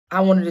I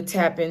wanted to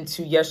tap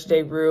into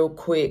yesterday real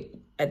quick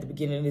at the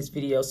beginning of this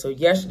video. So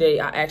yesterday,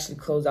 I actually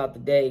closed out the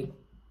day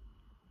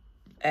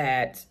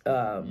at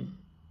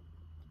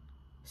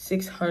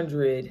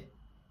 $691.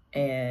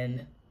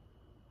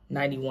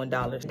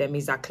 That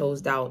means I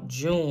closed out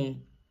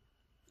June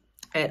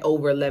at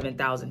over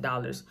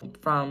 $11,000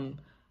 from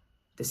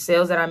the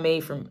sales that I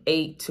made from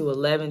 8 to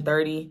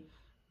 11:30.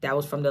 That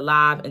was from the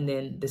live, and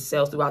then the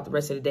sales throughout the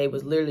rest of the day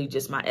was literally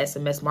just my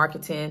SMS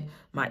marketing,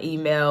 my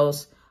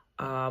emails,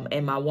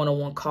 and my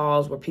one-on-one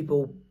calls where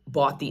people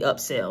bought the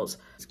upsells.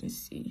 As you can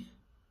see,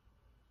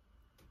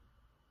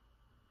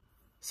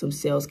 some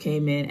sales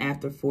came in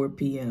after 4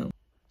 p.m.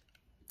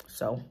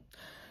 So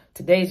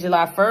today's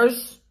July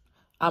 1st.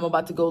 I'm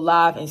about to go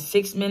live in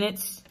 6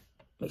 minutes.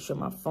 Make sure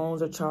my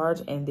phones are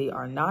charged, and they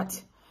are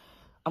not.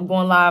 I'm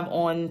going live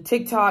on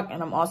TikTok,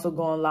 and I'm also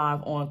going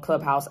live on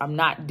Clubhouse. I'm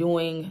not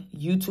doing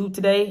YouTube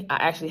today. I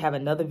actually have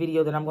another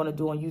video that I'm going to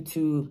do on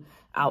YouTube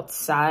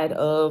outside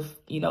of,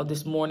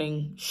 this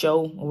morning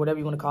show or whatever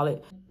you want to call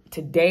it.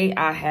 Today,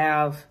 I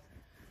have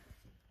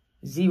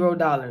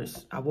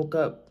 $0. I woke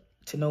up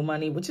to no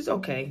money, which is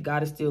okay.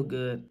 God is still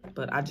good.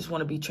 But I just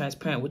want to be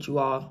transparent with you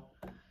all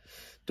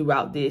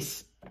throughout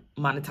this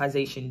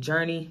monetization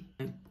journey.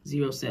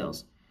 0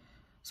 sales.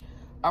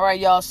 All right,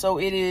 y'all. So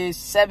it is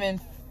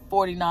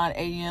 7:49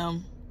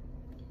 a.m.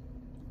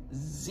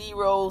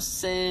 0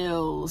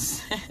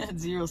 sales.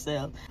 0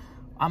 sales.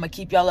 I'm going to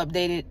keep y'all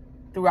updated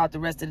throughout the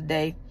rest of the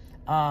day.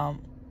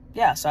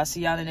 Yeah, so I'll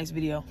see y'all in the next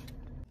video.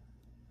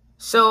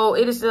 So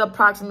it is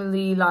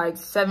approximately like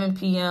 7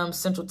 p.m.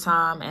 Central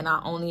Time, and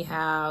I only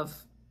have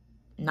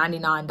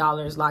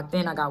 $99 locked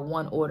in. I got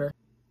 1 order.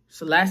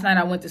 So last night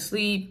I went to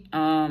sleep.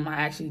 I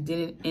actually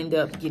didn't end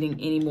up getting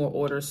any more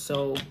orders.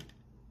 So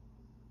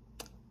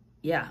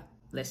yeah,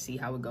 let's see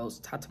how it goes,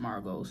 how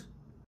tomorrow goes.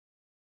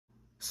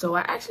 So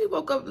I actually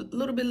woke up a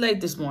little bit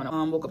late this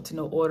morning. Woke up to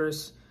no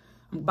orders.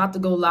 I'm about to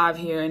go live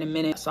here in a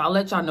minute, so I'll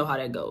let y'all know how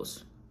that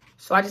goes.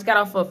 So I just got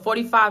off a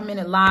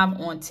 45-minute live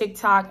on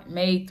TikTok,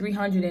 made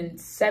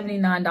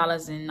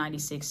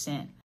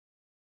 $379.96.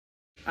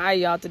 All right,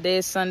 y'all, today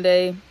is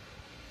Sunday.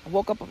 I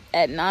woke up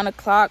at 9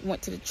 o'clock,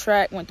 went to the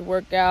track, went to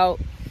work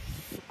out.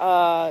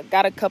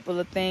 Got a couple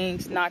of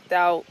things knocked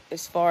out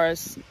as far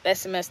as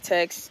SMS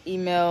texts,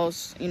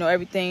 emails,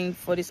 everything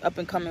for this up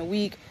and coming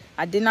week.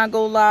 I did not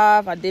go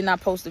live. I did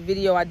not post a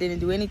video. I didn't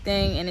do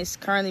anything. And it's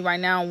currently right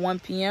now 1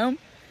 p.m.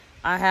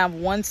 I have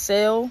 1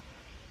 sale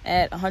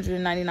at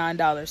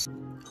 $199.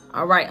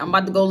 All right, I'm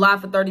about to go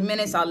live for 30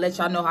 minutes. I'll let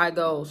y'all know how it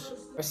goes.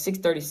 Or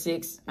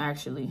 6:36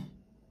 actually.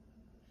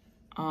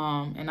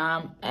 And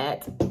I'm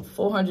at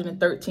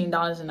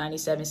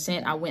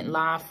 $413.97. I went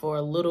live for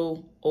a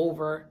little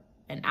over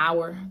an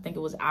hour. I think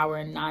it was 1 hour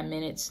and 9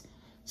 minutes.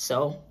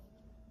 So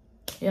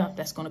yeah,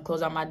 that's going to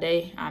close out my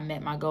day. I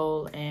met my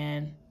goal,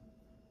 and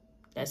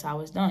that's how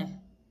it's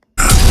done.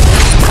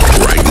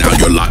 Right now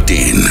you're locked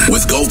in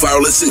with Go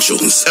Viral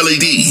Essentials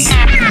LED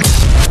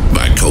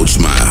by Coach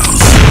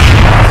Miles.